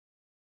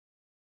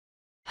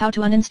How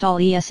to uninstall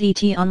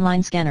ESET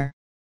Online Scanner.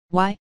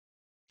 Why?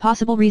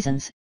 Possible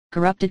reasons: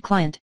 corrupted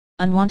client,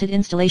 unwanted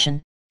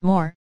installation,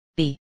 more.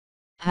 B.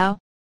 How?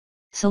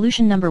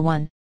 Solution number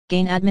 1,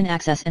 gain admin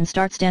access and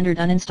start standard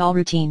uninstall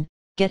routine.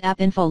 Get app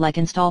info like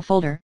install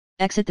folder,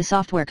 exit the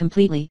software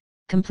completely,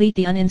 complete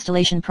the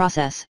uninstallation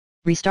process,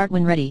 restart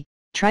when ready,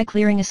 try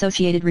clearing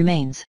associated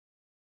remains.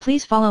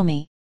 Please follow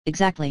me,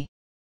 exactly.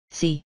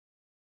 C.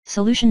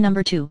 Solution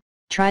number 2,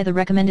 try the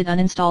recommended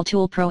uninstall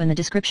tool pro in the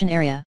description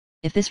area,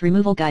 if this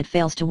removal guide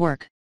fails to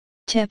work.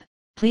 Tip,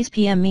 please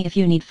PM me if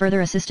you need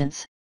further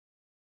assistance.